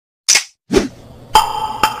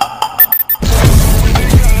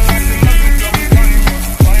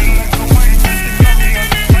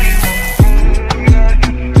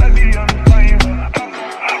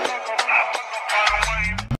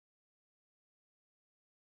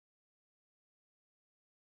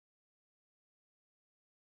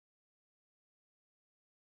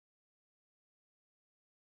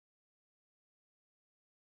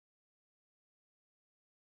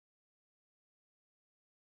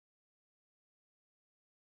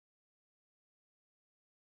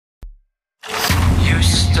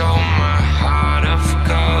stole my heart of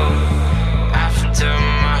gold after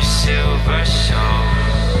my silver soul.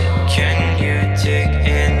 Can you dig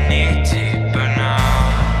any deeper now?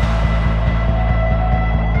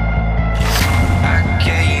 I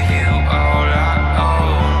gave you all I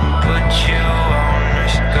own, put you on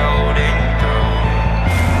this golden throne,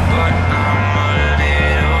 but I'm a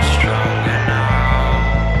little stronger now.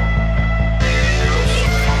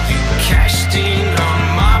 Casting on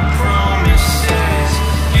my promises,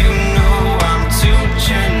 you know I'm too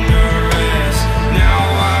generous. Now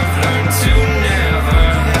I've learned to never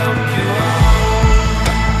help you out,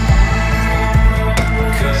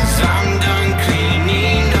 'cause I'm done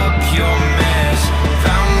cleaning up your mess.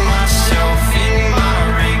 Found myself in my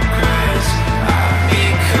regrets. I've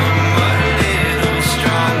become a little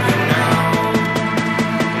stronger now,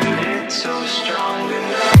 a little stronger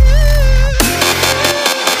now.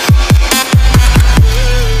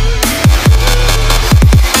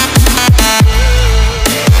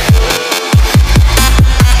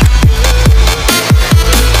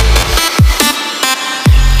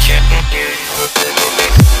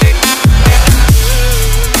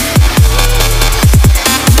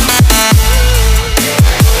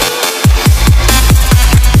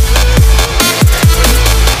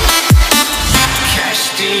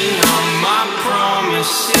 Casting on my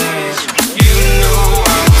promises, you know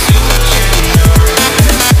I'm too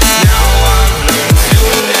generous. Now I've learned to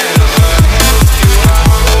never help you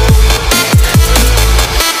out,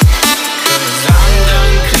 'cause I'm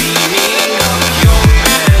done cleaning up your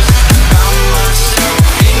mess. Found myself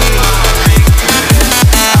in my regrets.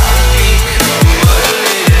 I've become a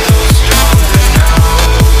little stronger now,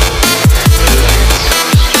 a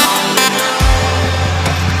little stronger now.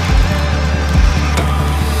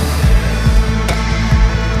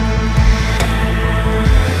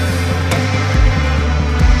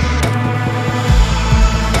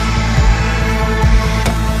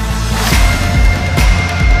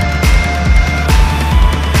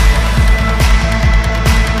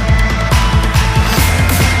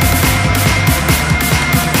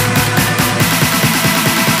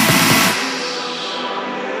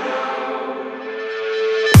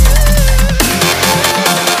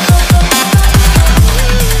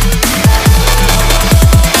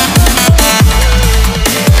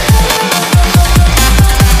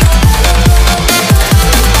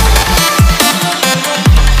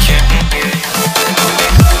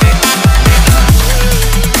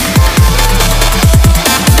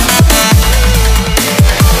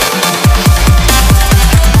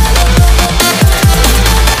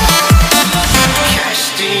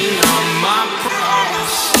 Casting on my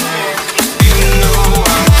promises, you know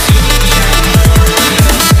I'm too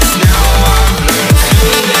generous. Now I've learned to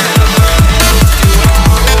never help you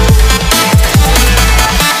out,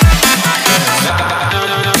 'cause I'm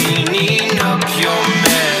done cleaning up your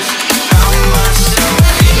mess. Found myself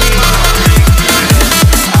in my regrets.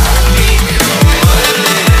 I've become a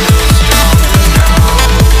little stronger now,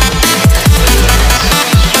 a little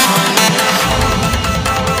stronger now.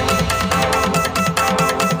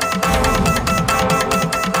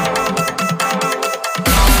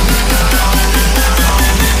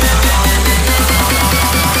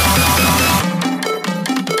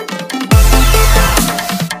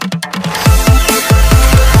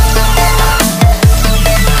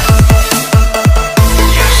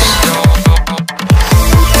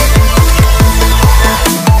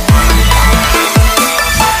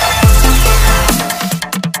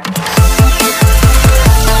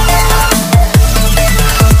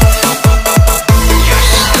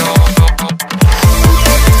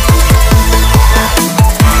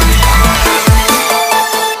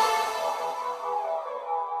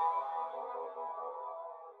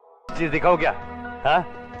 चीज दिखाओ क्या? हाँ,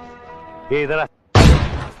 ये इधर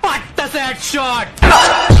What does that shot?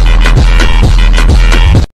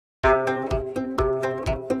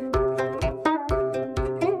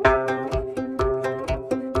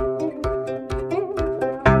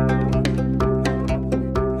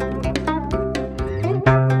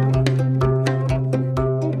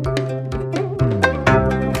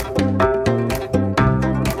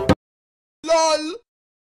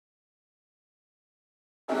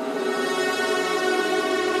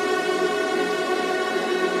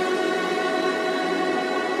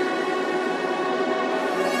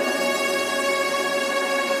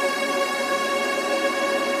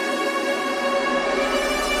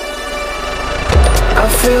 I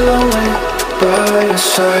feel lonely by your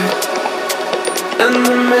side, in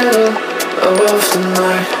the middle of the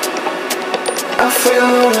night. I feel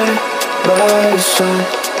lonely by your side,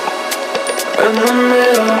 in the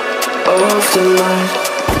middle of the night.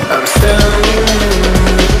 I'm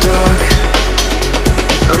standing dark.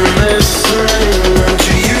 I'm listening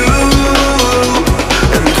to you,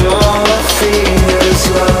 and all I feel is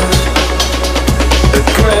love.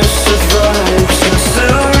 Aggressive vibes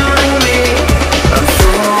consuming me. I'm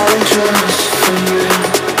falling just for you.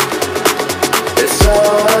 It's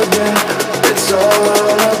all I get, it's all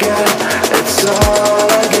I get, it's all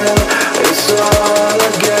I get, it's all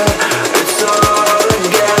I get, it's all I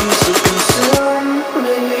get. So consume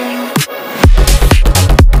me.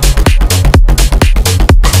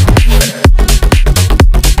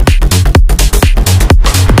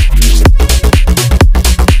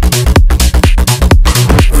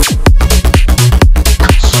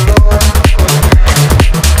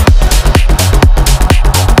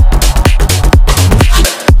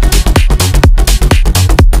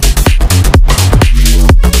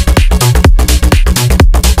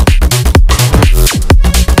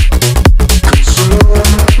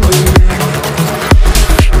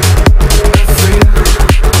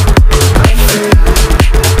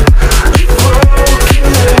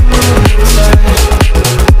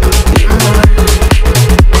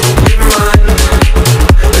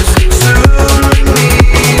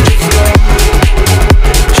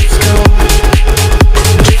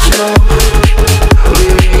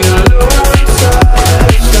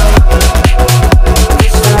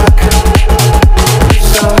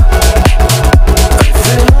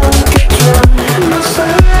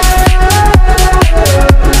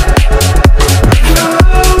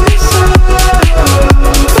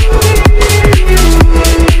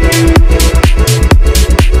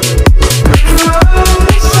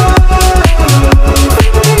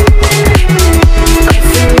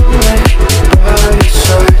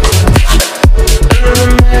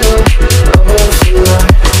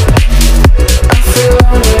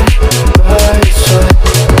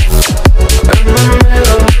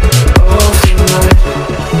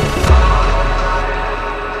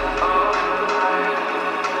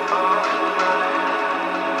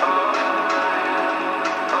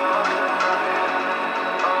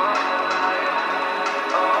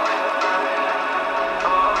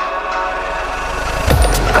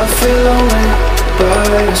 I feel lonely by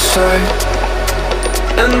your side,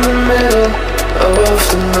 in the middle of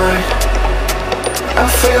the night. I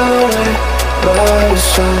feel lonely by your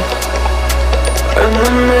side, in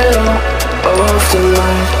the middle of the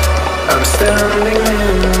light. I'm standing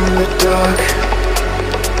in the dark,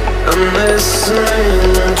 I'm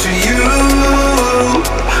listening to you,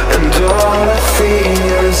 and all I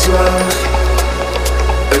feel is love.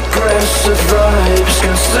 Aggressive vibes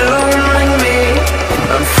consuming me.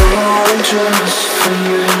 I'm falling just for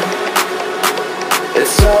you.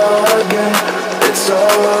 It's all I get, it's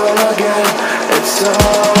all I get, it's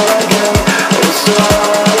all I get, it's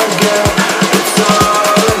all I get, it's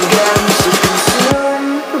all I get. So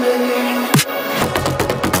consume me.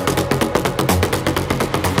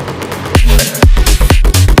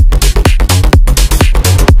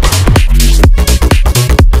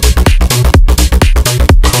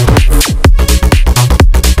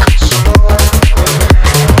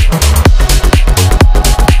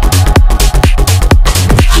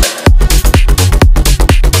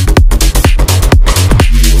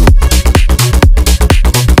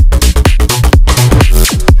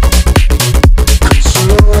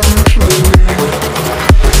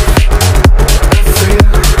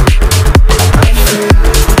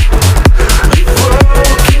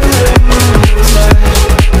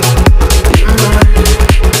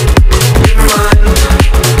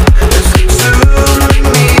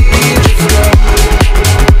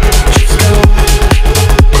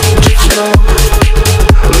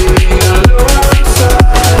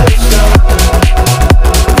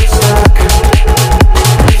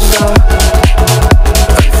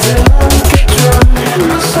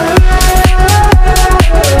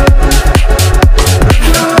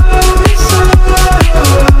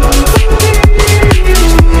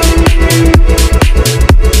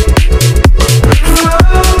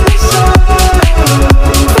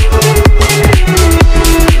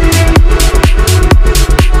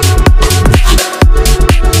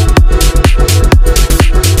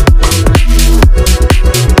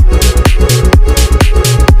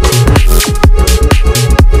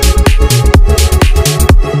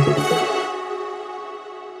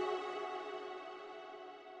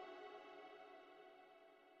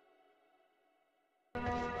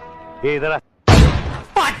 इधर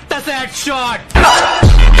What does that shot?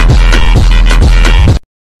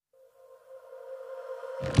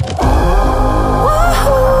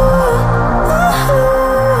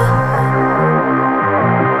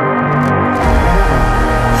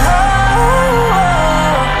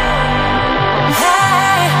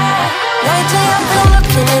 Hey.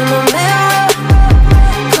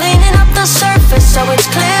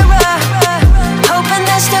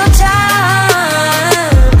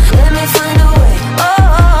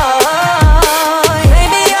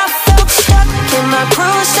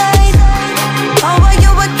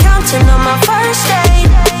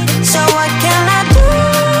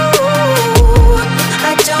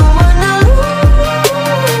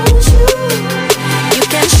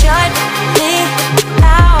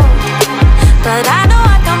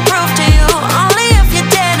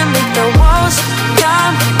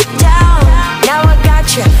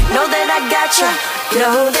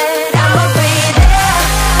 Know that I'ma be there.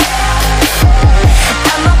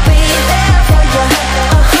 I'ma be there for you.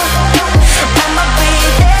 I'ma be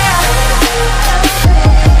there.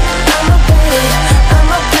 I'ma be there for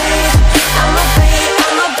you.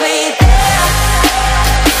 I'ma be there.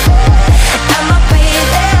 I'ma be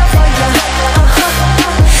there for you.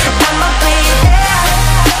 I'ma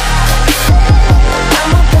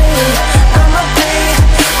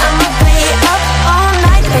be up all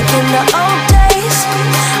night thinking the old days.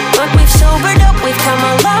 But we've sobered up, we've come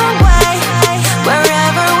a long way.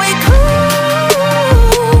 Wherever we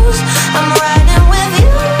cruise, I'm riding with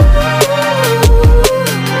you.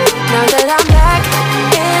 Now that I'm back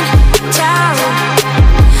in town,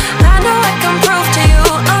 I know I can prove to you,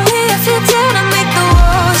 only if you dare to make the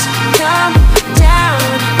walls come down.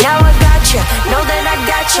 Now I got you, know that I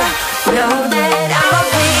got you. Know that I'ma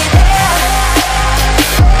be there.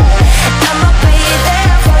 I'ma be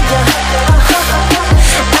there for you.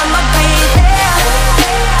 I'ma be there.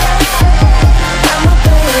 I'ma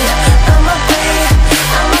be there for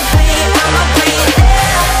you. I'ma be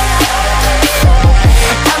there.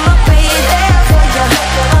 I'ma be there for you.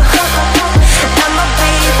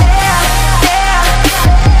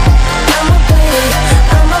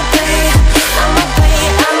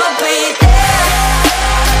 I'ma be there.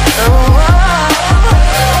 Oh,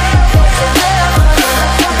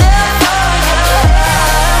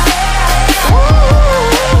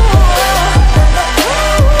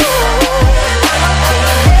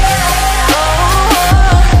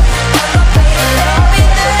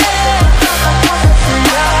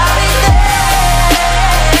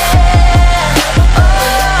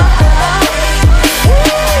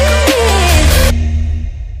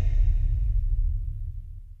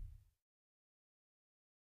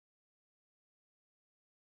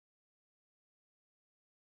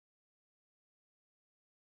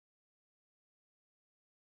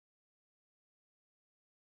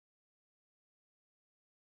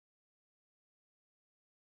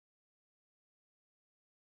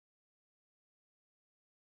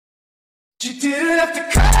 You didn't have to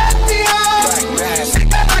cut me off. Say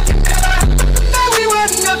that I can never, that we were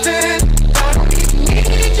nothing. I don't even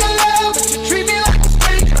need your love, but you treat me like a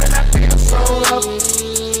stranger, and I feel so low.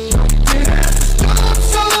 You didn't have to stop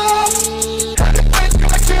so long. Had to find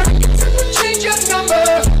connection, to change your number.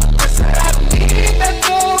 I said I don't need that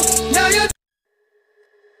though. Now you're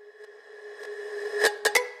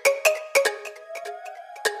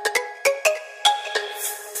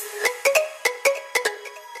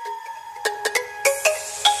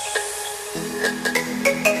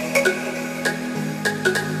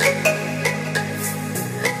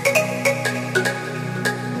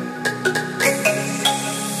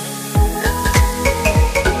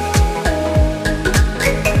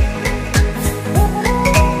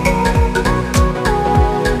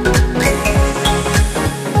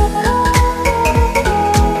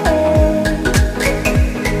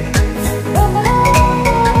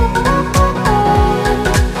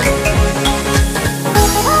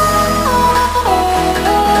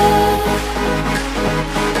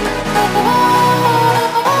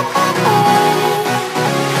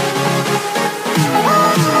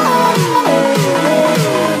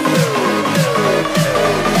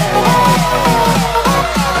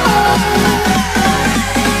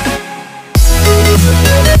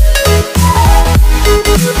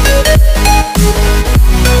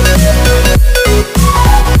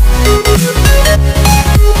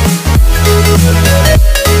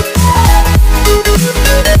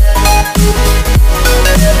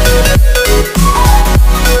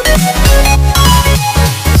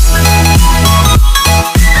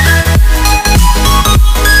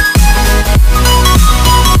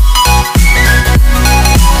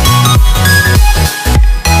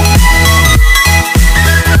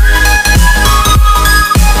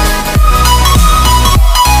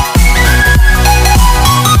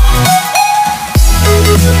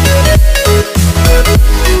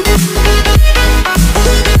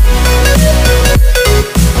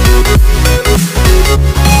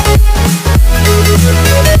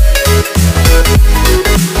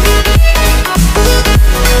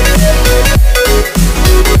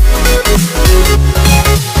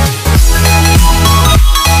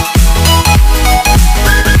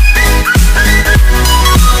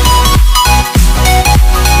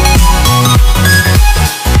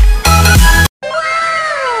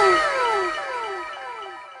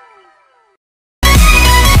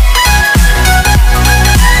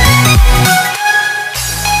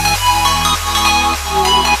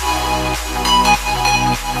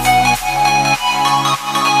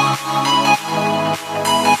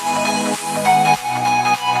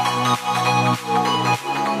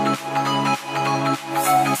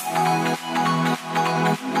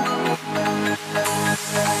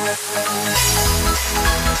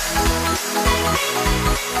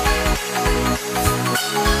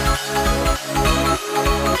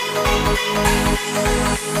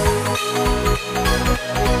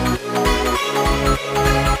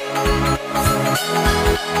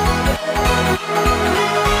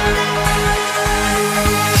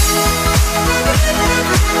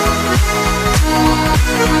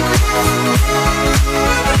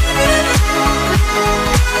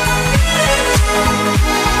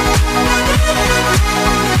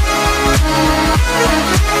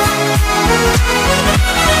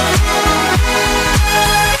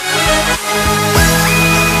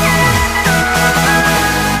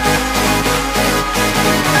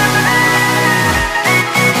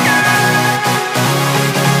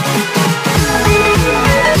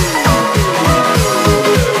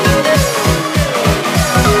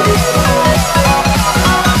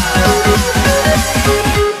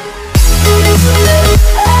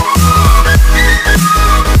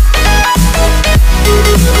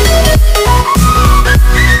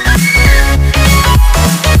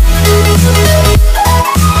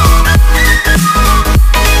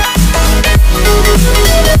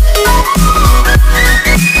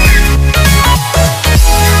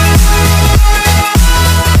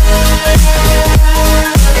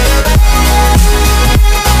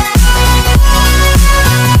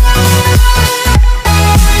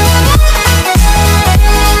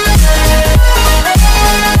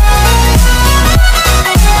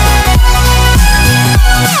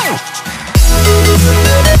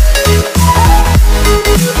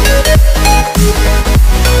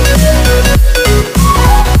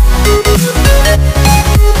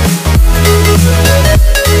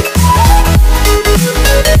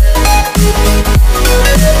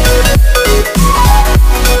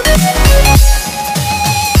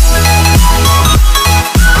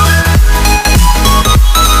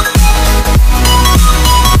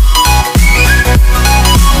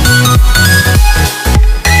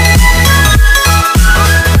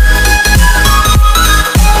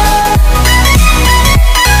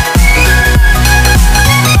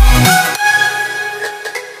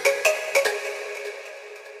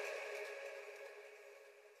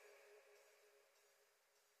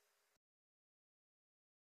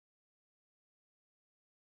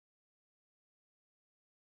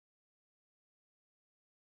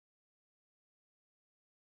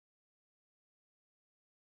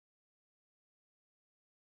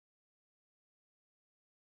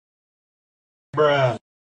Bruh.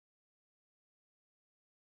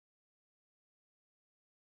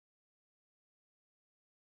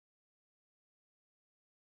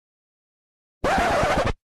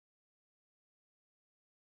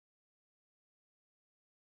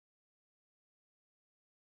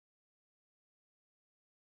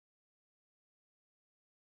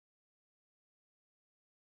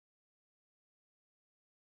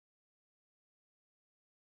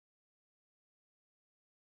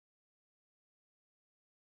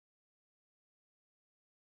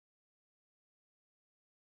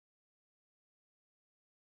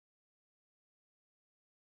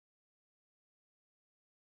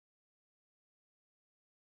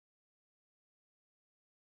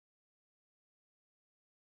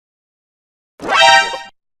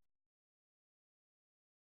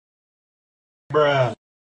 Bruh.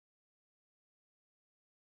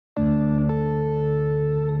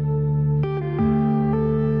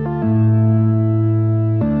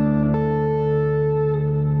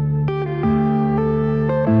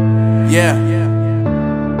 Yeah.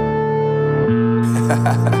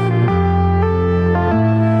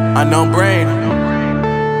 Unknown Brain,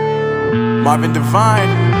 Marvin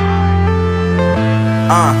Devine.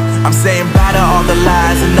 I'm saying bye to all the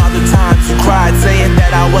lies and all the times you cried, saying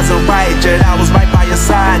that I wasn't right, yet I was right by your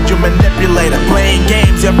side. You manipulator, playing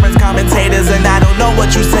games, your friends commentators, and I don't know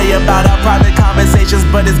what you say about our private conversations,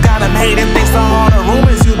 but it's got them hating. Thanks to all the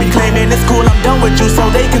rumors you be claiming. It's cool, I'm done with you, so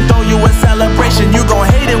they can throw you a celebration. You gon'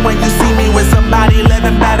 hate it when you see me with somebody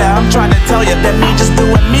living better. I'm trying to tell you that me just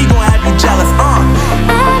doing me gon' have you jealous.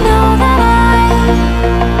 I know that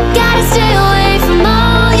I gotta stay away from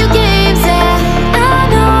all your games, yeah. I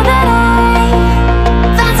know that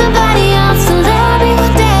I found somebody else to love me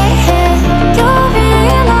one day, yeah. You'll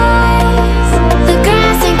realize the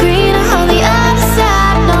grass ain't greener on the other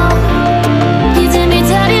side, no. You did me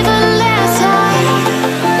dirty for the last time,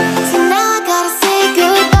 so now I gotta say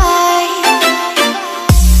goodbye.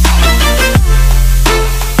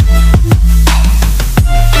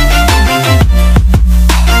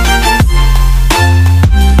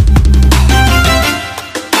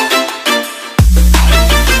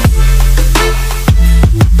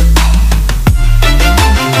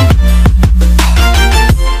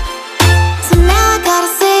 So now I gotta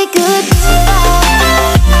say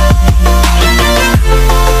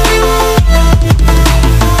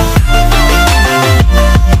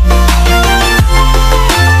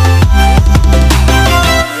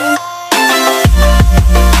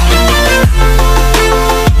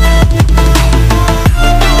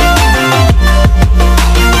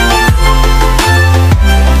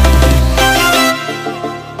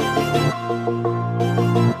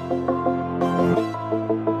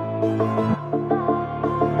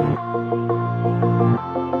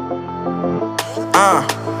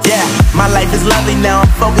Yeah, my life is lovely now, I'm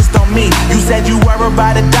focused on me. You said you were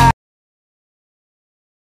about to die.